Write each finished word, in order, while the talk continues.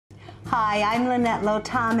Hi, I'm Lynette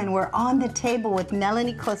Lotam, and we're on the table with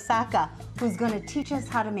Melanie Kosaka, who's going to teach us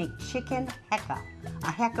how to make chicken hekka,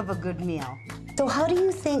 a heck of a good meal. So how do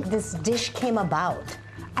you think this dish came about?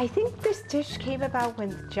 I think this dish came about when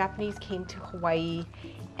the Japanese came to Hawaii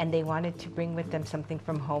and they wanted to bring with them something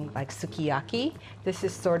from home like sukiyaki. This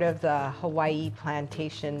is sort of the Hawaii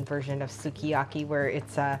plantation version of sukiyaki where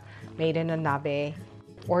it's made in a nabe.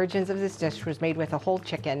 Origins of this dish was made with a whole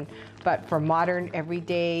chicken, but for modern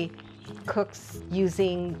everyday cooks,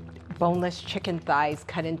 using boneless chicken thighs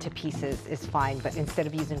cut into pieces is fine, but instead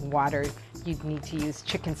of using water, you'd need to use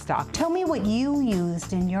chicken stock. Tell me what you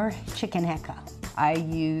used in your chicken hekka. I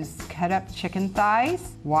use cut up chicken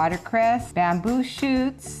thighs, watercress, bamboo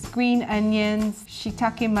shoots, green onions,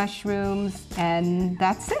 shiitake mushrooms, and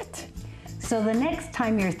that's it. So the next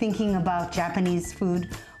time you're thinking about Japanese food,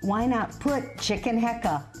 why not put chicken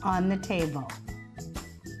hekka on the table?